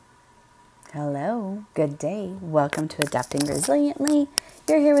Hello, good day. Welcome to Adapting Resiliently.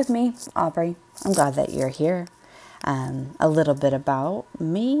 You're here with me, Aubrey. I'm glad that you're here. A little bit about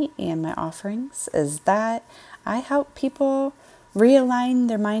me and my offerings is that I help people realign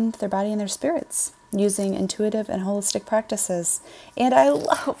their mind, their body, and their spirits using intuitive and holistic practices. And I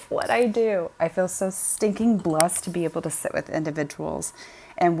love what I do. I feel so stinking blessed to be able to sit with individuals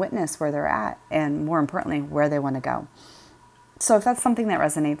and witness where they're at and, more importantly, where they want to go. So if that's something that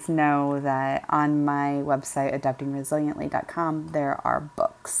resonates, know that on my website, adaptingresiliently.com, there are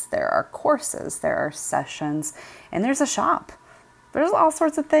books, there are courses, there are sessions, and there's a shop. There's all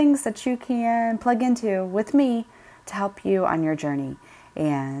sorts of things that you can plug into with me to help you on your journey.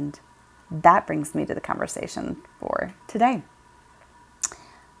 And that brings me to the conversation for today.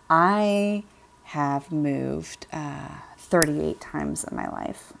 I have moved 38 times in my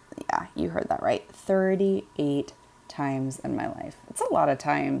life. Yeah, you heard that right. 38 times in my life. It's a lot of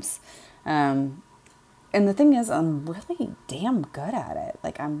times. And the thing is, I'm really damn good at it.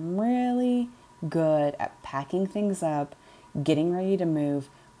 Like, I'm really good at packing things up, getting ready to move,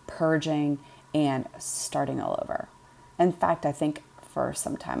 purging, and starting all over. In fact, I think for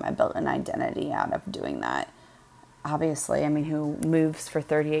some time I built an identity out of doing that. Obviously, I mean, who moves for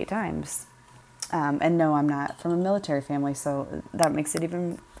 38 times? And no, I'm not from a military family, so that makes it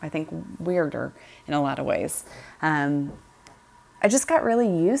even, I think, weirder in a lot of ways. I just got really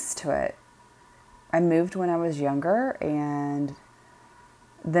used to it. I moved when I was younger and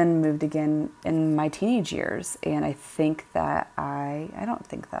then moved again in my teenage years. And I think that I don't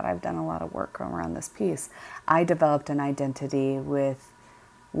think that I've done a lot of work around this piece. I developed an identity with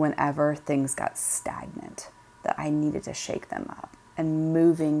whenever things got stagnant, that I needed to shake them up. And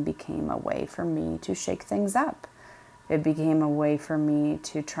moving became a way for me to shake things up. It became a way for me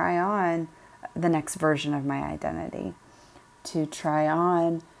to try on the next version of my identity, to try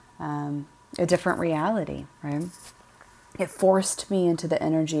on a different reality, right? It forced me into the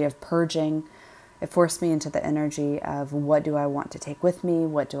energy of purging. It forced me into the energy of what do I want to take with me?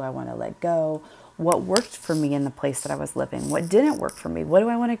 What do I want to let go? What worked for me in the place that I was living? What didn't work for me? What do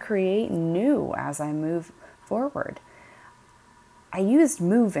I want to create new as I move forward? I used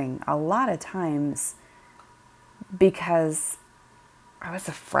moving a lot of times because I was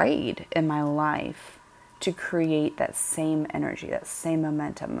afraid in my life to create that same energy, that same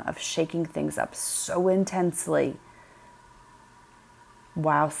momentum of shaking things up so intensely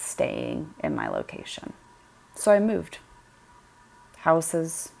while staying in my location. So I moved.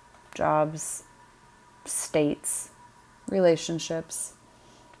 Houses, jobs, states, relationships,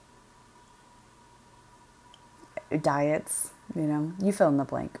 diets, you fill in the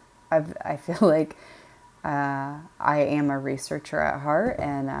blank. I feel like I am a researcher at heart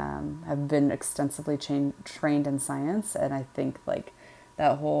and have been extensively trained in science. And I think like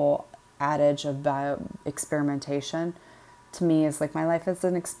that whole adage about experimentation to me is like my life is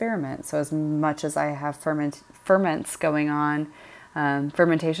an experiment. So as much as I have fermentations going on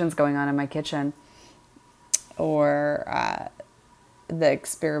in my kitchen, or the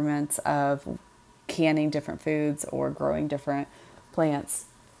experiments of canning different foods or growing different plants,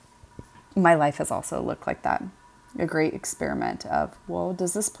 my life has also looked like that. A great experiment of, well,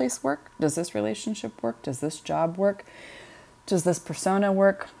 does this place work? Does this relationship work? Does this job work? Does this persona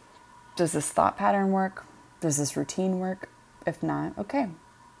work? Does this thought pattern work? Does this routine work? If not, okay.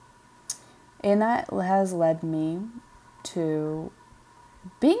 And that has led me to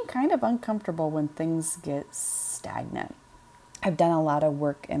being kind of uncomfortable when things get stagnant. I've done a lot of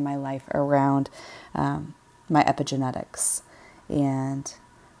work in my life around my epigenetics, and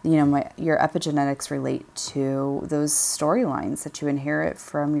your epigenetics relate to those storylines that you inherit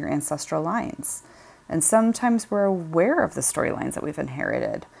from your ancestral lines, and sometimes we're aware of the storylines that we've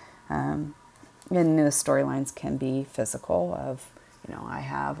inherited, and the storylines can be physical. Of I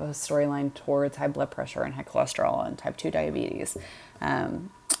have a storyline towards high blood pressure and high cholesterol and type 2 diabetes.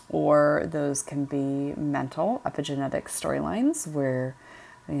 Or those can be mental epigenetic storylines where,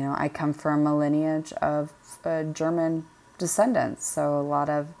 I come from a lineage of German descendants. So a lot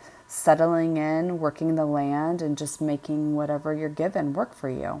of settling in, working the land, and just making whatever you're given work for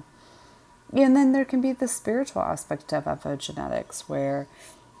you. And then there can be the spiritual aspect of epigenetics where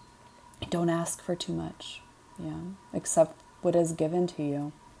don't ask for too much, accept what is given to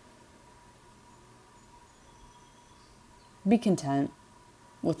you. Be content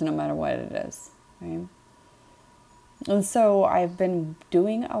with no matter what it is, right? And so I've been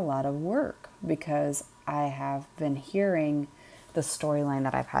doing a lot of work because I have been hearing the storyline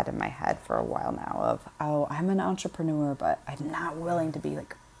that I've had in my head for a while now of, oh, I'm an entrepreneur, but I'm not willing to be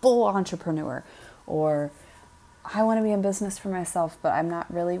like full entrepreneur, or I want to be in business for myself, but I'm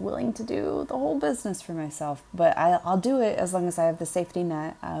not really willing to do the whole business for myself. But I'll do it as long as I have the safety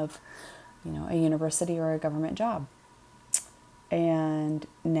net of, a university or a government job. And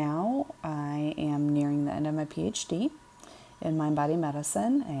now I am nearing the end of my PhD in mind body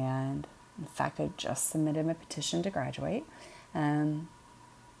medicine. And in fact, I just submitted my petition to graduate. And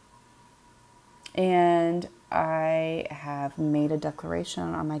I have made a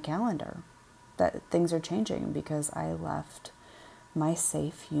declaration on my calendar that things are changing because I left my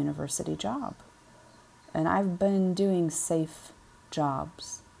safe university job. And I've been doing safe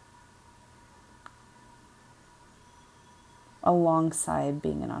jobs alongside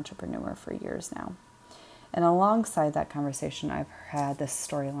being an entrepreneur for years now. And alongside that conversation, I've had this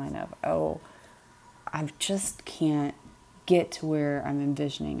storyline of, I just can't get to where I'm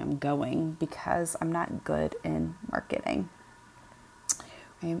envisioning I'm going because I'm not good in marketing.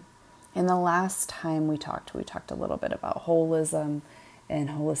 Right? And the last time we talked a little bit about holism and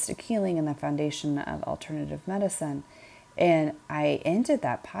holistic healing and the foundation of alternative medicine. And I ended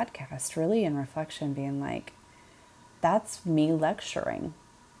that podcast really in reflection, being like, that's me lecturing.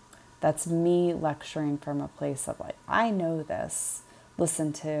 That's me lecturing from a place of like, I know this.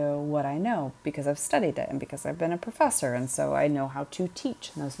 Listen to what I know because I've studied it and because I've been a professor. And so I know how to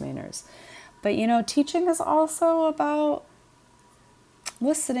teach in those manners. But, teaching is also about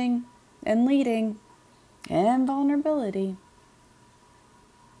listening and leading and vulnerability.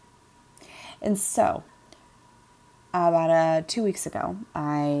 And so about 2 weeks ago,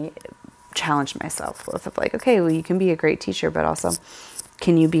 I challenged myself with like, okay, well, you can be a great teacher, but also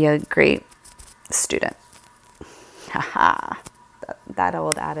can you be a great student? Haha, that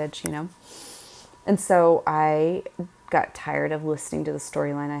old adage, And so I got tired of listening to the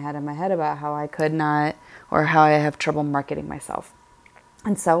storyline I had in my head about how I could not, or how I have trouble marketing myself.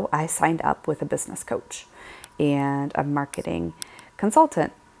 And so I signed up with a business coach and a marketing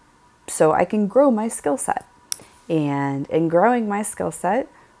consultant so I can grow my skill set. And in growing my skill set,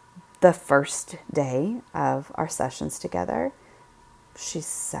 the first day of our sessions together, she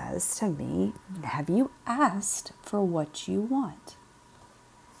says to me, have you asked for what you want?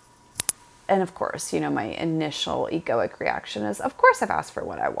 And of course, my initial egoic reaction is, of course I've asked for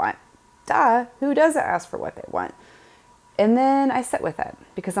what I want. Duh, who doesn't ask for what they want? And then I sit with it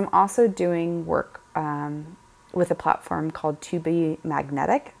because I'm also doing work with a platform called To Be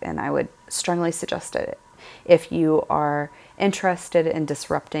Magnetic, and I would strongly suggest it if you are interested in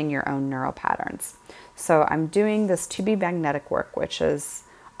disrupting your own neural patterns. So I'm doing this To Be Magnetic work, which is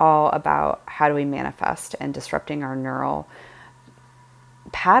all about how do we manifest and disrupting our neural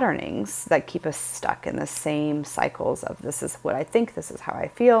patternings that keep us stuck in the same cycles of this is what I think, this is how I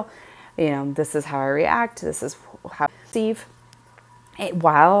feel, this is how I react, this is how I perceive.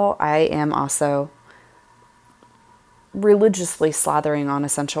 While I am also religiously slathering on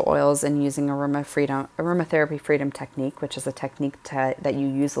essential oils and using aromatherapy freedom technique, which is a technique that you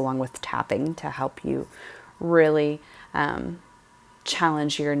use along with tapping to help you really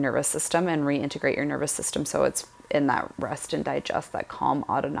challenge your nervous system and reintegrate your nervous system so it's in that rest and digest, that calm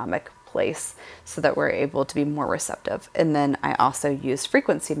autonomic place, so that we're able to be more receptive. And then I also use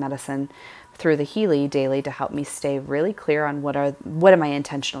frequency medicine through the Healy daily to help me stay really clear on what am I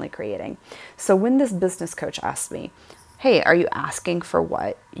intentionally creating. So when this business coach asked me, hey, are you asking for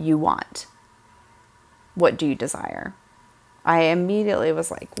what you want? What do you desire? I immediately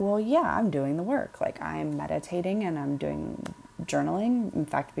was like, well, yeah, I'm doing the work. Like I'm meditating and I'm doing journaling. In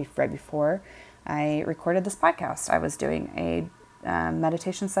fact, right before I recorded this podcast, I was doing a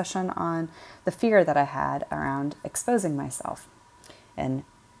meditation session on the fear that I had around exposing myself. And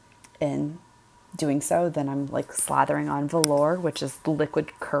in doing so, then I'm like slathering on velour, which is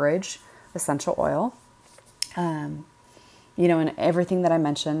liquid courage essential oil. And everything that I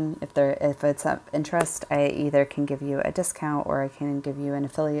mention, if it's of interest, I either can give you a discount or I can give you an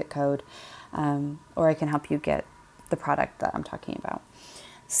affiliate code, or I can help you get the product that I'm talking about.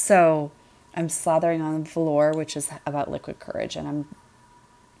 So I'm slathering on velour, which is about liquid courage, and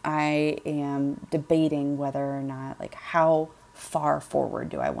I am debating whether or not, like, how far forward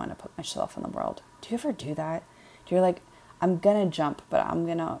do I want to put myself in the world? Do you ever do that? Do you like, I'm gonna jump, but I'm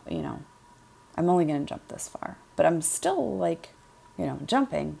only gonna jump this far, but I'm still like,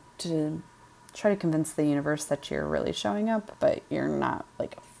 jumping to try to convince the universe that you're really showing up, but you're not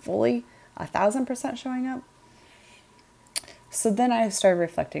like fully 1,000% showing up. So then I started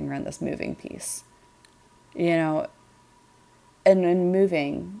reflecting around this moving piece, and in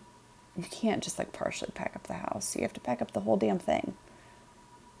moving, you can't just like partially pack up the house. You have to pack up the whole damn thing.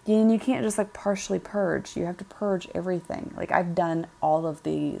 And you can't just like partially purge. You have to purge everything. Like I've done all of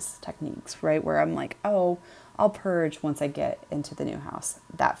these techniques, right? Where I'm like, oh, I'll purge once I get into the new house.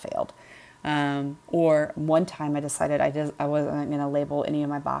 That failed. Or one time I decided I wasn't going to label any of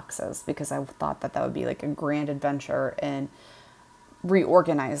my boxes because I thought that would be like a grand adventure in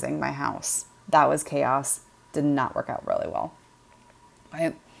reorganizing my house. That was chaos. Did not work out really well.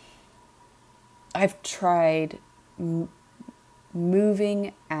 I've tried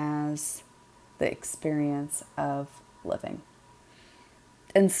moving as the experience of living.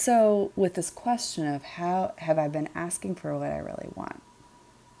 And so with this question of how have I been asking for what I really want?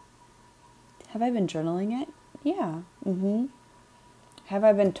 Have I been journaling it? Yeah. Have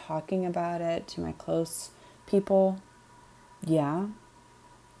I been talking about it to my close people? Yeah.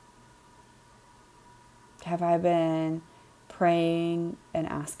 Have I been praying and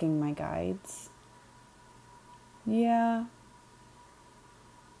asking my guides? Yeah.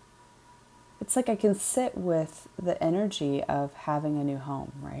 It's like I can sit with the energy of having a new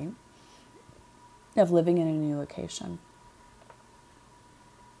home, right? Of living in a new location.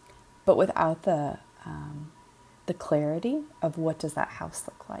 But without the clarity of what does that house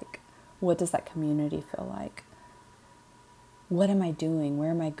look like? What does that community feel like? What am I doing?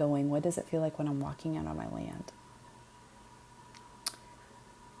 Where am I going? What does it feel like when I'm walking out on my land?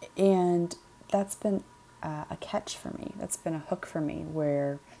 And that's been a catch for me. That's been a hook for me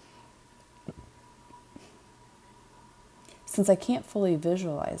where since I can't fully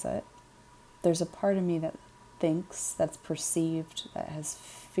visualize it, there's a part of me that thinks, that's perceived, that has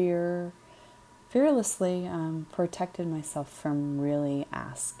fearlessly protected myself from really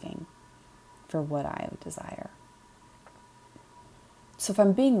asking for what I desire. So if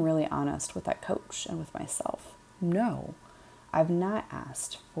I'm being really honest with that coach and with myself, no, I've not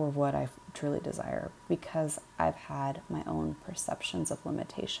asked for what I truly desire because I've had my own perceptions of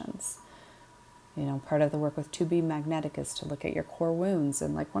limitations. You know, part of the work with To Be Magnetic is to look at your core wounds.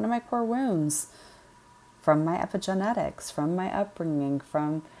 And like one of my core wounds from my epigenetics, from my upbringing,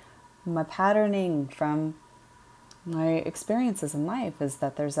 from my patterning, from my experiences in life is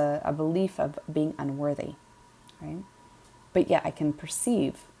that there's a belief of being unworthy, right? But yet I can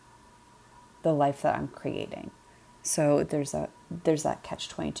perceive the life that I'm creating. So there's that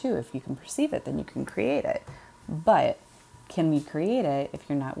catch-22. If you can perceive it, then you can create it. But can you create it if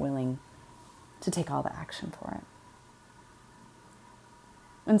you're not willing to take all the action for it?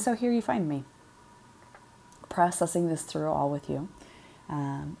 And so here you find me, processing this through all with you,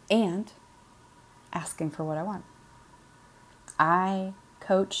 and asking for what I want. I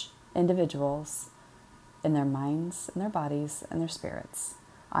coach individuals in their minds, in their bodies, and their spirits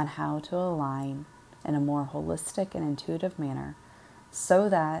on how to align in a more holistic and intuitive manner so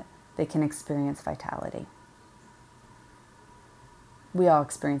that they can experience vitality. We all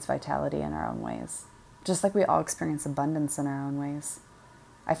experience vitality in our own ways, just like we all experience abundance in our own ways.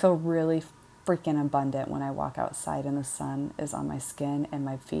 I feel really freaking abundant when I walk outside and the sun is on my skin and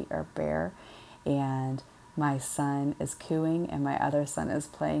my feet are bare and my son is cooing and my other son is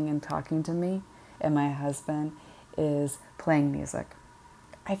playing and talking to me and my husband is playing music.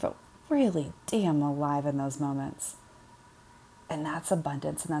 I feel really damn alive in those moments. And that's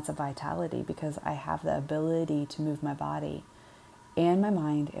abundance and that's a vitality because I have the ability to move my body and my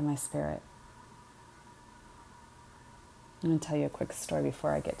mind and my spirit. I'm going to tell you a quick story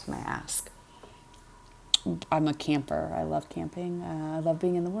before I get to my ask. I'm a camper. I love camping. I love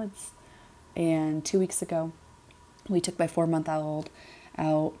being in the woods. And 2 weeks ago, we took my 4-month-old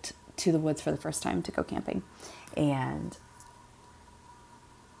out to the woods for the first time to go camping. And,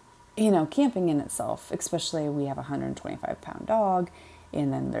 you know, camping in itself, especially we have a 125-pound dog,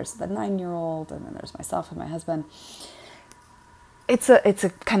 and then there's the 9-year-old, and then there's myself and my husband. It's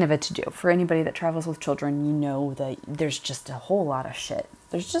a kind of a to-do. For anybody that travels with children, you know that there's just a whole lot of shit.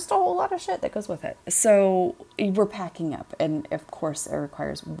 There's just a whole lot of shit that goes with it. So we're packing up. And of course, it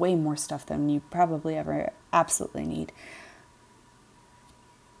requires way more stuff than you probably ever absolutely need.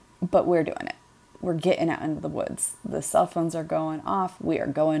 But we're doing it. We're getting out into the woods. The cell phones are going off. We are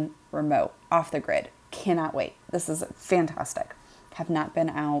going remote, off the grid. Cannot wait. This is fantastic. Have not been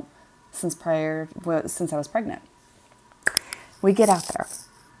out since I was pregnant. We get out there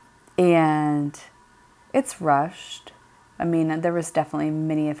and it's rushed. I mean, there was definitely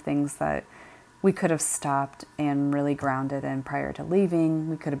many of things that we could have stopped and really grounded in prior to leaving.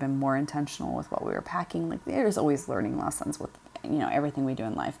 We could have been more intentional with what we were packing. Like there's always learning lessons with, you know, everything we do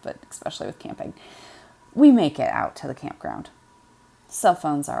in life, but especially with camping. We make it out to the campground. Cell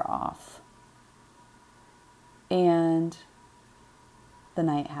phones are off. And the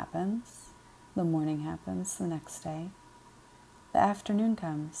night happens. The morning happens the next day. The afternoon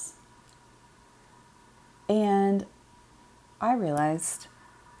comes. And I realized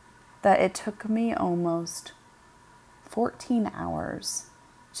that it took me almost 14 hours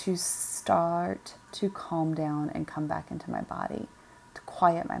to start to calm down and come back into my body, to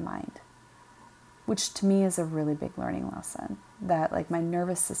quiet my mind, which to me is a really big learning lesson, that like my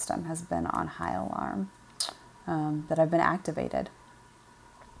nervous system has been on high alarm, that I've been activated,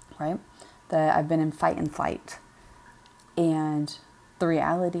 right? That I've been in fight and flight. And the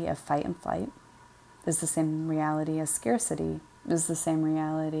reality of fight and flight is the same reality as scarcity, is the same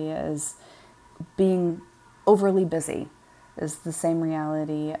reality as being overly busy, is the same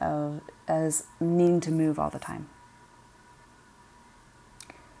reality as needing to move all the time.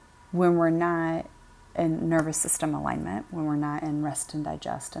 When we're not in nervous system alignment, when we're not in rest and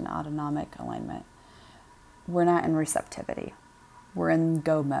digest and autonomic alignment, we're not in receptivity. We're in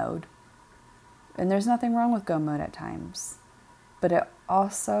go mode. And there's nothing wrong with go mode at times, but it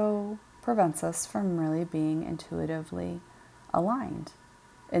also prevents us from really being intuitively aligned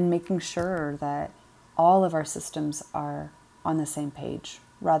and making sure that all of our systems are on the same page,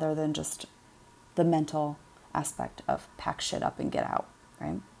 rather than just the mental aspect of pack shit up and get out,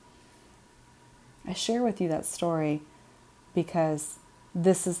 right? I share with you that story because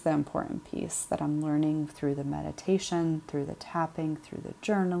this is the important piece that I'm learning through the meditation, through the tapping, through the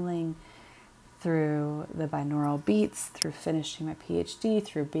journaling, through the binaural beats, through finishing my PhD,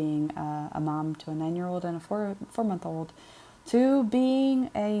 through being a mom to a 9-year-old and a 4-month-old, to being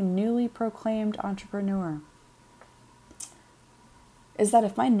a newly proclaimed entrepreneur, is that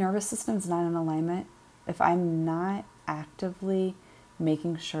if my nervous system is not in alignment, if I'm not actively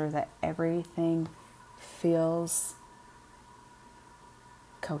making sure that everything feels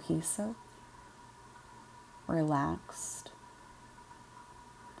cohesive, relaxed,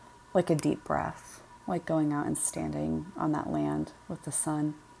 like a deep breath, like going out and standing on that land with the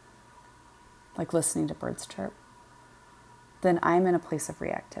sun, like listening to birds chirp, then I'm in a place of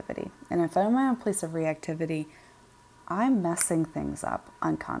reactivity. And if I'm in a place of reactivity, I'm messing things up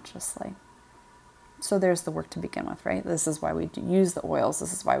unconsciously. So there's the work to begin with, right? This is why we use the oils.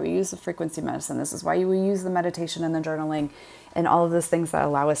 This is why we use the frequency medicine. This is why we use the meditation and the journaling and all of those things that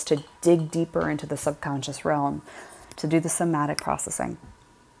allow us to dig deeper into the subconscious realm, to do the somatic processing.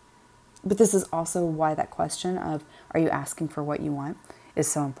 But this is also why that question of, are you asking for what you want,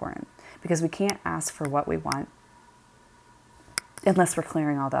 is so important. Because we can't ask for what we want unless we're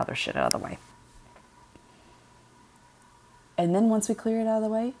clearing all the other shit out of the way. And then once we clear it out of the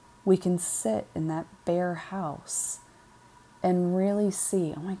way, we can sit in that bare house and really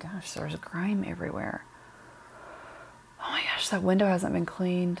see, oh my gosh, there's grime everywhere. Oh my gosh, that window hasn't been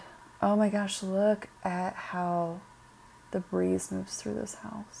cleaned. Oh my gosh, look at how the breeze moves through this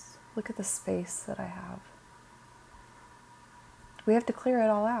house. Look at the space that I have. We have to clear it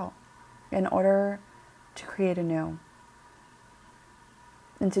all out in order to create anew,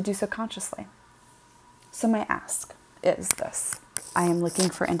 and to do so consciously. So my ask is this. I am looking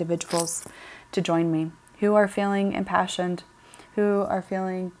for individuals to join me who are feeling impassioned, who are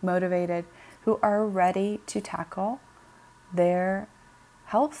feeling motivated, who are ready to tackle their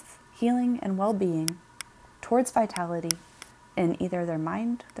health, healing, and well-being towards vitality in either their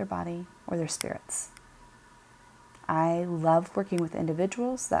mind, their body, or their spirits. I love working with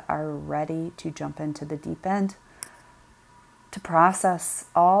individuals that are ready to jump into the deep end, to process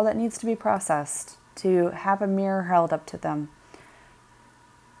all that needs to be processed, to have a mirror held up to them,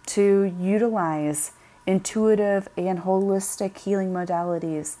 to utilize intuitive and holistic healing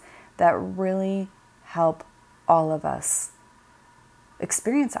modalities that really help all of us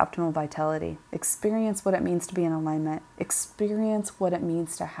experience optimal vitality, experience what it means to be in alignment, experience what it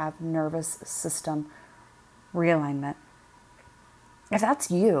means to have nervous system realignment. If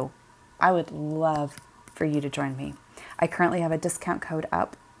that's you, I would love for you to join me. I currently have a discount code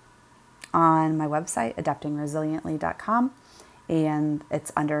up on my website, adaptingresiliently.com, and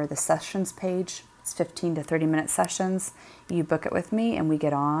it's under the sessions page. It's 15 to 30 minute sessions. You book it with me and we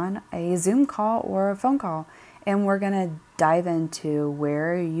get on a Zoom call or a phone call, and we're going to dive into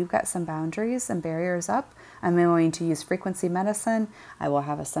where you've got some boundaries and barriers up. I'm going to use frequency medicine. I will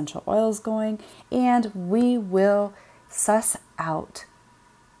have essential oils going, and we will suss out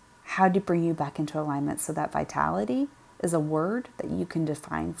how to bring you back into alignment so that vitality is a word that you can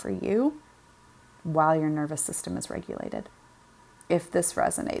define for you while your nervous system is regulated. If this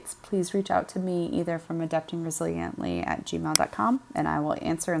resonates, please reach out to me either from adaptingresiliently@gmail.com and I will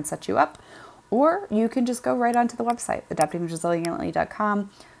answer and set you up. Or you can just go right onto the website, adaptingresiliently.com,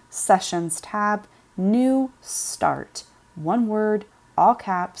 sessions tab, new start. One word, all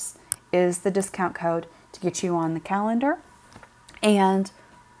caps, is the discount code to get you on the calendar. And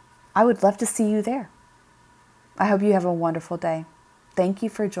I would love to see you there. I hope you have a wonderful day. Thank you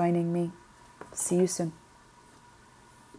for joining me. See you soon.